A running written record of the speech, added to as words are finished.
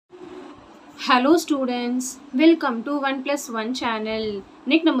Hello students, welcome to 1+1 channel.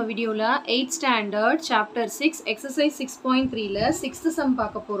 Next நம்ம வீடியோல 8th standard chapter 6 exercise 6.3ல 6th sum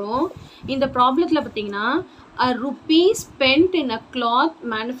பார்க்க போறோம். இந்த ப்ராப்ளத்துல பாத்தீங்கன்னா a rupee spent in a cloth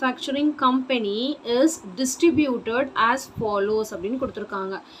manufacturing company is distributed as follows அப்படினு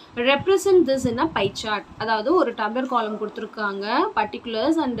கொடுத்திருக்காங்க. Represent this in a pie chart. அதாவது ஒரு tabular column கொடுத்திருக்காங்க.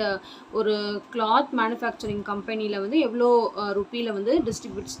 Particulars and ஒரு cloth manufacturing companyல வந்து எவ்வளோ ரூபீல வந்து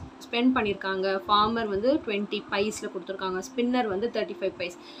ஸ்பெண்ட் பண்ணிருக்காங்க. farmer வந்து 20 piesல கொடுத்திருக்காங்க. spinner வந்து 35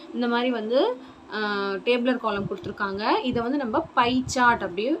 pies. இந்த மாதிரி வந்து tabular column கொடுத்திருக்காங்க. இத வந்து நம்ம pie chart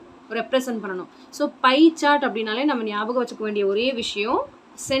அப்படி represent பண்ணனும். So pie chart அப்படினாலே நம்ம ஞாபகம் வச்சுக்க வேண்டிய ஒரே விஷயம்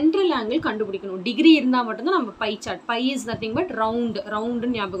சென்ட்ரல் ஆங்கிள் கண்டுபிடிக்கணும். டிகிரி இருந்தா மட்டும் தான் நம்ம pie chart. Pie is nothing but round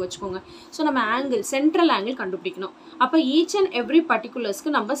ன்னு ஞாபகம் வச்சுக்கோங்க. So நம்ம ஆங்கிள் சென்ட்ரல் ஆங்கிள் கண்டுபிடிக்கணும். அப்ப each and every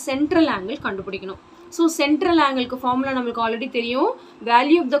particularஸ்க்கு நம்ம சென்ட்ரல் ஆங்கிள் கண்டுபிடிக்கணும். So central angle க்கு formula நமக்கு ஆல்ரெடி தெரியும்.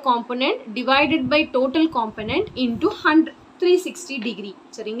 Value of the component divided by total component into 360 degree.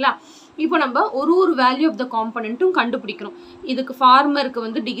 சரிங்களா? இப்போ நம்ம ஒரு வேல்யூ ஆஃப் த காம்பனன்ட்டும் கண்டுபிடிக்கணும். இதுக்கு ஃபார்மருக்கு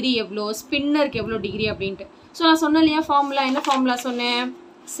வந்து டிகிரி எவ்வளோ, ஸ்பின்னருக்கு எவ்வளோ டிகிரி அப்படின்ட்டு. ஸோ நான் சொன்னேன் இல்லையா ஃபார்முலா, என்ன ஃபார்முலா சொன்னேன்?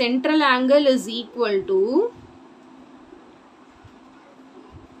 Central angle is equal to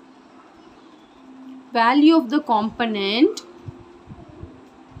value of the component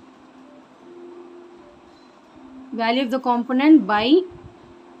by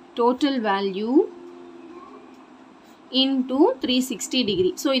total value into 360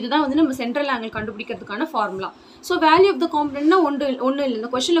 degree. So இதுதான் வந்து நம்ம central angle கண்டுபிடிக்கிறதுக்கான formula. So value of the காம்பனன்ட்னா ஒன்று இல்லை, இந்த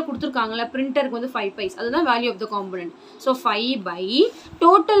கொஸ்டினில் கொடுத்துருக்காங்களா பிரிண்டருக்கு வந்து 5 pies, அதுதான் value of the component. So 5 by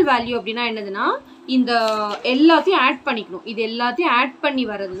total value அப்படின்னா என்னதுன்னா இந்த எல்லாத்தையும் ஆட் பண்ணிக்கணும். இது எல்லாத்தையும் ஆட் பண்ணி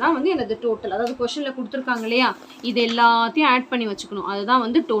வர்றது தான் வந்து எனது டோட்டல். அதாவது கொஸ்டினில் கொடுத்துருக்காங்க இல்லையா, இது எல்லாத்தையும் ஆட் பண்ணி வச்சுக்கணும், அதுதான்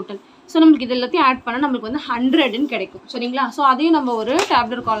வந்து டோட்டல். ஸோ நமக்கு இது எல்லாத்தையும் ஆட் பண்ணால் நம்மளுக்கு வந்து 100ன்னு கிடைக்கும். சரிங்களா? ஸோ அதையும் நம்ம ஒரு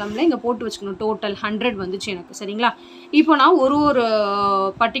டேப்லர் காலமில் இங்கே போட்டு வச்சுக்கணும். டோட்டல் 100 வந்துச்சு எனக்கு. சரிங்களா? இப்போ நான் ஒரு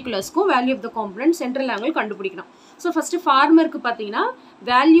பர்டிகுலர்ஸ்க்கும் value of the component central angle கண்டுபிடிக்கணும். ஸோ ஃபஸ்ட்டு ஃபார்மருக்கு பார்த்தீங்கன்னா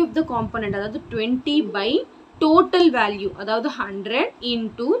வேல்யூ ஆஃப் த காம்பனன்ட் அதாவது 20 by டோட்டல் வேல்யூ அதாவது 100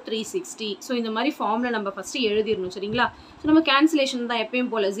 into 360. ஸோ இந்த மாதிரி ஃபார்மில் நம்ம ஃபஸ்ட்டு எழுதிடணும். சரிங்களா? ஸோ நம்ம கேன்சலேஷன் தான் எப்பயும்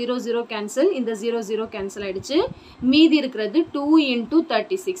போல் 0 0 கேன்சல், இந்த 0 0 கேன்சல் ஆகிடுச்சு. மீதி இருக்கிறது 2 into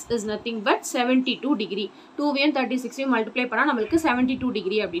 36 is nothing but 72 degree. 2வையும் 36வையும் multiply பண்ணால் நம்மளுக்கு 72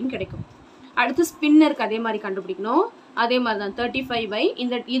 degree அப்படின்னு கிடைக்கும். அடுத்து ஸ்பின்னருக்கு அதே மாதிரி கண்டுபிடிக்கணும். அதே மாதிரி தான் 35 by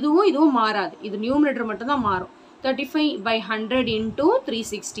இந்த இதுவும் மாறாது, இது நியூமரேட்டர் மட்டும் தான் மாறும். 35 by 100 into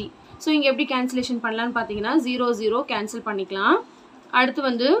 360. ஸோ இங்கே எப்படி கேன்சலேஷன் பண்ணலான்னு பார்த்தீங்கன்னா 0 0 கேன்சல் பண்ணிக்கலாம். அடுத்து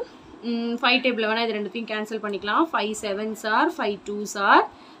வந்து 5 டேபிள் வேணால் இது ரெண்டுத்தையும் கேன்சல் பண்ணிக்கலாம். 5 7s are 5 2s are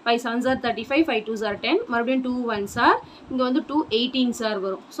 5 7s are 35, 5 2s are 10, மறுபடியும் 2 1s are இங்கே வந்து 2 18s are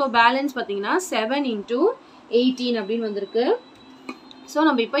வரும். ஸோ பேலன்ஸ் பார்த்தீங்கன்னா 7 into 18 அப்படின்னு வந்திருக்கு. ஸோ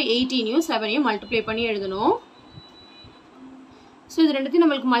நம்ம இப்போ 18ஐயும் 7ஐயும் மல்டிப்ளை பண்ணி எழுதணும். ஸோ இது ரெண்டுத்தையும்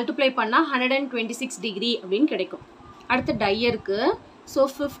நம்மளுக்கு மல்டிப்ளை பண்ணால் 126 degree அப்படின்னு கிடைக்கும். அடுத்து டையருக்கு ஸோ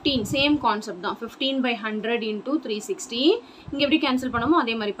 15 சேம் கான்செப்ட் தான். 15 by 100 into 360. இங்கே எப்படி கேன்சல் பண்ணமோ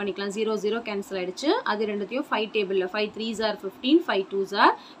அதே மாதிரி பண்ணிக்கலாம். 0 0 கேன்சல் ஆகிடுச்சு. அது ரெண்டுத்தையும் 5 டேபிளில் 5 3s are 15, 5 2s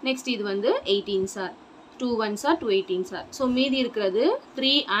are, next இது வந்து 18s are, 2 1s are 2 18s are. So மீதி இருக்கிறது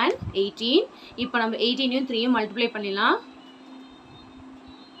 3 and 18. இப்போ நம்ம 18ஐயும் 3ஐயும் மல்டிப்ளை பண்ணிடலாம்.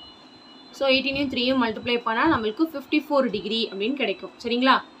 ஸோ 18ஐயும் 3ஐயும் மல்டிப்ளை பண்ணால் நம்மளுக்கு 54 degree அப்படின்னு கிடைக்கும்.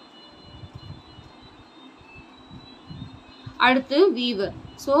 சரிங்களா? அடுத்து viewer.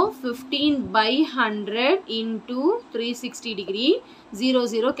 So 15 by 100 into 360 degree. 0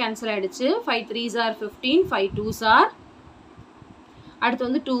 0 cancel ஆகிடுச்சு. 5 3s are 15, 5 2s are, அடுத்து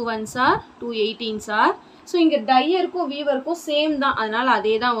வந்து 2 1s are 2 18s are. So இங்கே டையருக்கும் வீவருக்கும் சேம் தான், அதனால்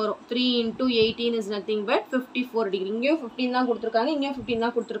அதே தான் வரும். 3 into 18 is nothing but 54 degree. இங்கேயும் 15 தான் கொடுத்துருக்காங்க, இங்கேயும் 15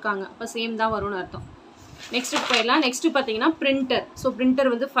 தான் கொடுத்துருக்காங்க. அப்போ சேம் தான் வரும்னு அர்த்தம். நெக்ஸ்ட்டு போயிடலாம். நெக்ஸ்ட்டு பார்த்தீங்கன்னா பிரிண்டர். ஸோ பிரிண்டர்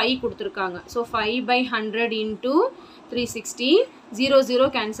வந்து 5 கொடுத்துருக்காங்க. So 5 by 100 into 360. 0 0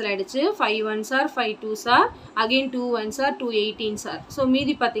 கேன்சல் ஆகிடுச்சு. 5 1s are 5 2s are, again 2 1s are 2 18s are. So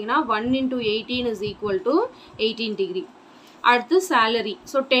மீதி பார்த்தீங்கன்னா 1 into 18 is equal to 18 degree. அடுத்து சேலரி.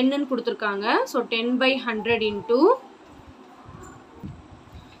 ஸோ 10ன்னு கொடுத்துருக்காங்க. So 10 by 100 into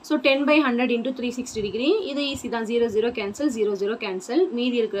 360 degree. இது ஈஸி தான். 0 0 கேன்சல், 0 0 கேன்சல்.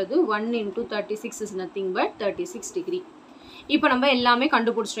 மீதி இருக்கிறது 1 into 36 is nothing but 36 degree. இப்போ நம்ம எல்லாமே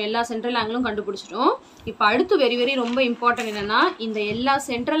கண்டுபிடிச்சிட்டோம், எல்லா சென்ட்ரல் ஆங்கிளும் கண்டுபிடிச்சிட்டோம். இப்போ அடுத்து வெரி ரொம்ப இம்பார்ட்டன்ட் என்னன்னா இந்த எல்லா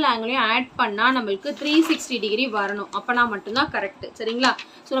சென்ட்ரல் ஆங்கிளையும் ஆட் பண்ணால் நம்மளுக்கு 360 degree வரணும். அப்போனா மட்டும்தான் கரெக்ட். சரிங்களா?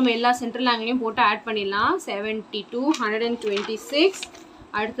 ஸோ நம்ம எல்லா சென்ட்ரல் ஆங்கிளையும் போட்டு ஆட் பண்ணிடலாம். 72, 126,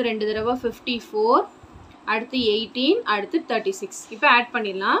 அடுத்து 2 தடவை 54, அடுத்து 18, அடுத்து 36. இப்போ ஆட்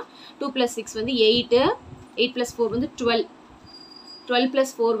பண்ணிடலாம். 2 + 6 வந்து 8, 8 + 4 வந்து 12, 12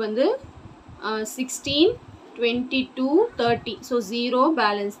 + 4 வந்து 16, 22, 30. So 0,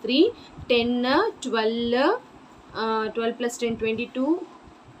 balance 3, 10, 12, 12 plus 10, 22,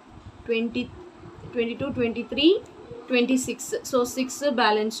 20, 22, 23, 26. So 6,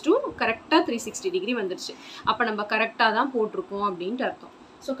 balance 2, கரெக்டாக 360 டிகிரி வந்துருச்சு. அப்போ நம்ம கரெக்டாக தான் போட்டிருக்கோம் அப்படின்ட்டு அர்த்தம்.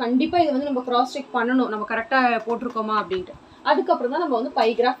 ஸோ கண்டிப்பாக இதை வந்து நம்ம கிராஸ் செக் பண்ணணும், நம்ம கரெக்டாக போட்டிருக்கோமா அப்படின்ட்டு. அதுக்கப்புறம் தான் நம்ம வந்து பை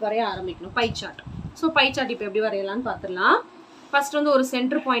கிராஃப் வரைய ஆரம்பிக்கணும், pie chart. So pie chart இப்போ எப்படி வரையலான்னு பார்த்துடலாம். ஃபர்ஸ்ட் வந்து ஒரு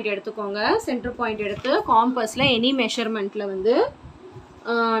சென்டர் பாயிண்ட் எடுத்துக்கோங்க. சென்டர் பாயிண்ட் எடுத்து காம்பஸில் எனி மெஷர்மெண்ட்டில் வந்து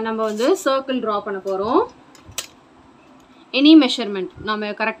நம்ம வந்து சர்க்கிள் ட்ரா பண்ண போகிறோம். எனி மெஷர்மெண்ட், நம்ம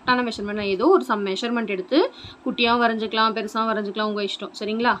கரெக்டான மெஷர்மெண்ட், ஏதோ ஒரு சம் மெஷர்மெண்ட் எடுத்து குட்டியாகவும் வரைஞ்சிக்கலாம், பெருசாகவும் வரைஞ்சிக்கலாம், உங்கள் இஷ்டம்.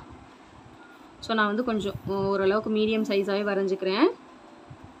 சரிங்களா? ஸோ நான் வந்து கொஞ்சம் ஓரளவுக்கு மீடியம் சைஸாகவே வரைஞ்சிக்கிறேன்.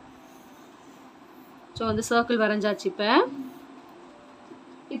 ஸோ வந்து சர்க்கிள் வரைஞ்சாச்சு.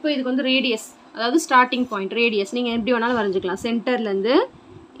 இப்போ இதுக்கு வந்து ரேடியஸ், அதாவது ஸ்டார்டிங் பாயிண்ட் ரேடியஸ் நீங்கள் எப்படி வேணாலும் வரைஞ்சிக்கலாம். சென்டர்லேருந்து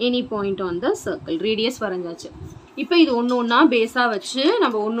any point on the circle radius வரைஞ்சாச்சு. இப்போ இது ஒன்று ஒன்றா பேஸாக வச்சு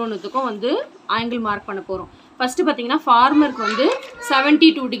நம்ம ஒன்று ஒன்றுத்துக்கும் வந்து ஆங்கிள் மார்க் பண்ண போகிறோம். ஃபஸ்ட்டு பார்த்தீங்கன்னா ஃபார்மருக்கு வந்து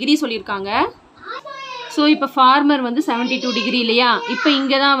 72 டிகிரி சொல்லியிருக்காங்க. ஸோ இப்போ ஃபார்மர் வந்து 72 டிகிரி இல்லையா? இப்போ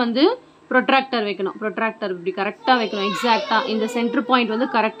இங்கே தான் வந்து ப்ரொட்ராக்டர் வைக்கணும். ப்ரொட்ராக்டர் இப்படி கரெக்டாக வைக்கணும், எக்ஸாக்டாக. இந்த சென்டர் பாயிண்ட் வந்து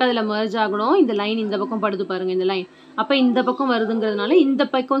கரெக்டாக இதில் மர்ஜ் ஆகணும். இந்த லைன் இந்த பக்கம் படுது பாருங்கள், இந்த லைன். அப்போ இந்த பக்கம் வருதுங்கிறதுனால இந்த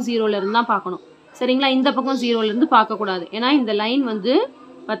பக்கம் 0லேருந்து தான் பார்க்கணும். சரிங்களா? இந்த பக்கம் 0லேருந்து பார்க்கக்கூடாது. ஏன்னா இந்த லைன் வந்து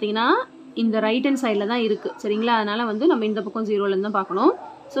பார்த்தீங்கன்னா இந்த ரைட் ஹேண்ட் சைடில் தான் இருக்குது. சரிங்களா? அதனால் வந்து நம்ம இந்த பக்கம் 0லேருந்து தான் பார்க்கணும்.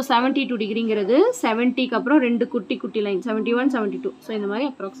 ஸோ 72 டிகிரிங்கிறது 70க்கு அப்புறம் 2 குட்டி குட்டி லைன், 71, 72. ஸோ இந்த மாதிரி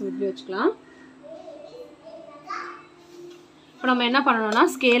அப்ராக்சிமேட்லி வச்சுக்கலாம். இப்போ நம்ம என்ன பண்ணணும்னா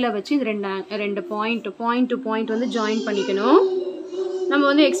ஸ்கேலை வச்சு இந்த ரெண்டு பாயிண்ட் டு பாயிண்ட் வந்து ஜாயின் பண்ணிக்கணும். நம்ம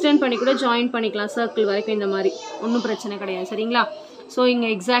வந்து எக்ஸ்டெண்ட் பண்ணி கூட ஜாயின் பண்ணிக்கலாம் சர்க்கிள் வரைக்கும், இந்த மாதிரி ஒன்றும் பிரச்சனை கிடையாது. சரிங்களா? ஸோ இங்கே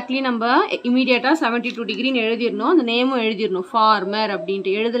எக்ஸாக்ட்லி நம்ம இமீடியட்டாக 72 டிகிரின்னு எழுதிடணும். அந்த நேமும் எழுதிடணும், ஃபார்மர்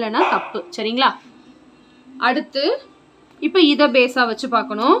அப்படின்ட்டு. எழுதலைன்னா தப்பு. சரிங்களா? அடுத்து இப்போ இதை பேஸாக வச்சு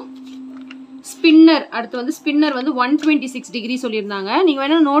பார்க்கணும். ஸ்பின்னர், அடுத்து வந்து ஸ்பின்னர் வந்து 126 டிகிரி சொல்லியிருந்தாங்க. நீங்கள்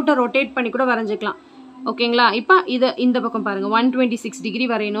வேணால் நோட்டை ரொட்டேட் பண்ணி கூட வரைஞ்சிக்கலாம். ஓகேங்களா? இப்போ இதை இந்த பக்கம் பாருங்கள், 126 டிகிரி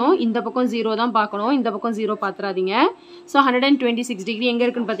வரையணும். இந்த பக்கம் 0 தான் பார்க்கணும், இந்த பக்கம் 0 பார்த்துறாதீங்க. ஸோ 126 டிகிரி எங்கே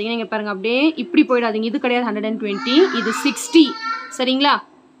இருக்குன்னு பார்த்தீங்கன்னா இங்கே பாருங்கள், அப்படியே இப்படி போயிடாதீங்க. இது கிடையாது 120, இது 60. சரிங்களா?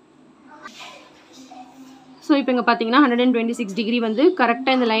 ஸோ இப்போ இங்கே பார்த்தீங்கன்னா 126 டிகிரி வந்து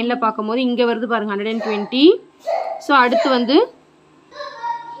கரெக்டாக இந்த லைனில் பார்க்கும்போது இங்கே வருது பாருங்கள் 120. ஸோ அடுத்து வந்து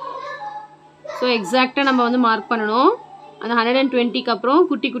ஸோ எக்ஸாக்டாக நம்ம வந்து மார்க் பண்ணணும். அந்த 120க்கு அப்புறம்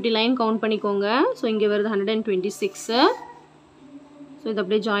குட்டி குட்டி லைன் கவுண்ட் பண்ணிக்கோங்க. ஸோ இங்கே வருது 126. ஸோ இதை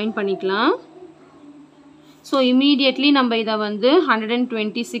அப்படியே ஜாயின் பண்ணிக்கலாம். ஸோ இமீடியட்லி நம்ம இதை வந்து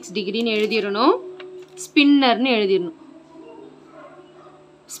 126 டிகிரின்னு எழுதிடணும். ஸ்பின்னர்னு எழுதிடணும்,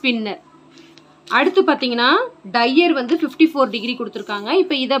 ஸ்பின்னர். அடுத்து பார்த்தீங்கன்னா டையர் வந்து 54 டிகிரி கொடுத்துருக்காங்க.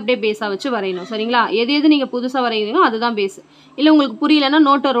 இப்போ இதை அப்படியே பேஸாக வச்சு வரையணும். சரிங்களா? எது எது நீங்கள் புதுசாக வரைகிறீங்களோ அதுதான் பேஸ். இல்லை உங்களுக்கு புரியலன்னா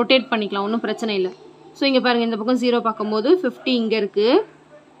நோட்டை ரொட்டேட் பண்ணிக்கலாம், ஒன்றும் பிரச்சனை இல்லை. ஸோ இங்கே பாருங்கள், இந்த பக்கம் 0 பார்க்கும்போது 50 இங்கே இருக்குது,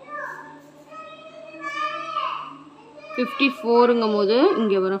 54ங்கும் போது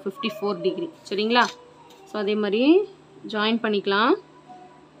இங்கே வரும் 54 டிகிரி. சரிங்களா? ஸோ அதே மாதிரி ஜாயின் பண்ணிக்கலாம்.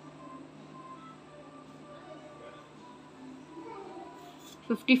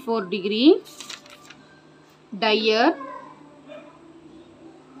 Degree tyre.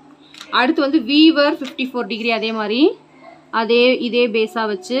 அடுத்து வந்து வீவர் 54 டிகிரி. அதே மாதிரி இதே பேஸாக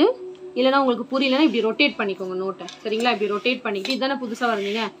வச்சு, இல்லைனா உங்களுக்கு புரியலன்னா இப்படி ரொட்டேட் பண்ணிக்கோங்க நோட்டை. சரிங்களா? இப்படி ரொட்டேட் பண்ணிக்கிட்டு, இதுதானே புதுசாக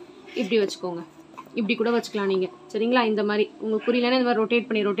வரைஞ்சிங்க, இப்படி வச்சுக்கோங்க. இப்படி கூட வச்சுக்கலாம் நீங்கள். சரிங்களா? இந்த மாதிரி உங்களுக்கு புரியலன்னா இந்த மாதிரி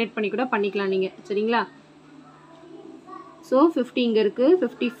ரொட்டேட் பண்ணி கூட பண்ணிக்கலாம் நீங்கள். சரிங்களா? ஸோ 50 இங்கே இருக்குது,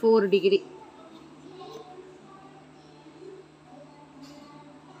 54 டிகிரி.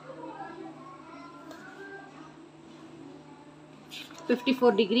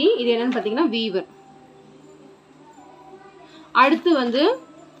 டிகிரி. இது என்னன்னு பார்த்தீங்கன்னா வீவர். அடுத்து வந்து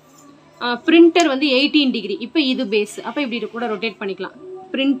பிரிண்டர் வந்து 18 டிகிரி. இப்போ இது பேஸ். அப்போ இப்படி கூட ரொட்டேட் பண்ணிக்கலாம்.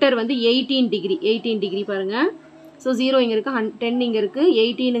 பிரிண்டர் வந்து 18 டிகிரி பாருங்க. ஸோ 0 இங்கே இருக்குது, 10 இங்கே இருக்குது,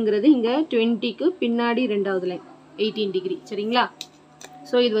 18ங்கிறது இங்கே 20க்கு பின்னாடி ரெண்டாவது லைன், 18 டிகிரி. சரிங்களா?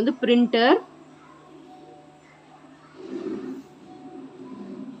 ஸோ இது வந்து பிரிண்டர்.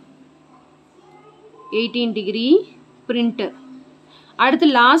 Degree printer. அடுத்து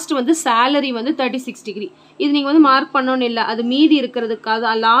லாஸ்ட் வந்து சேலரி வந்து 36 டிகிரி. இது நீங்கள் வந்து மார்க் பண்ணோன்னு இல்லை, அது மீதி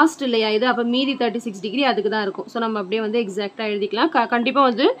இருக்கிறதுக்காக லாஸ்ட் இல்லையா இது, அப்போ மீதி 36 டிகிரி அதுக்கு தான் இருக்கும். ஸோ நம்ம அப்படியே வந்து எக்ஸாக்டாக எழுதிக்கலாம். கண்டிப்பாக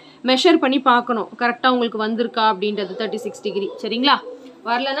வந்து மெஷர் பண்ணி பார்க்கணும் கரெக்டாக உங்களுக்கு வந்திருக்கா அப்படின்றது. 36 டிகிரி. சரிங்களா?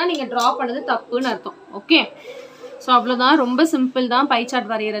 வரலன்னா நீங்கள் ட்ரா பண்ணது தப்புன்னு அர்த்தம். ஓகே? ஸோ அவ்வளோதான், ரொம்ப சிம்பிள் தான் பை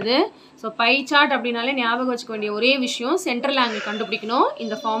சார்ட் வரைகிறது. ஸோ பை சார்ட் அப்படின்னாலே ஞாபகம் வச்சுக்க வேண்டிய ஒரே விஷயம், சென்ட்ரல் ஆங்கிள் கண்டுபிடிக்கணும்.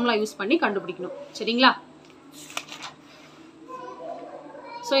 இந்த ஃபார்முலா யூஸ் பண்ணி கண்டுபிடிக்கணும். சரிங்களா?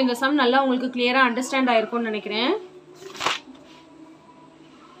 ஸோ இந்த சம் நல்லா உங்களுக்கு கிளியராக அண்டர்ஸ்டாண்ட் ஆயிருக்கும்னு நினைக்கிறேன்.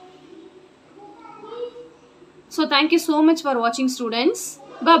 So thank you so much for watching students.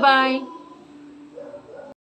 Bye bye.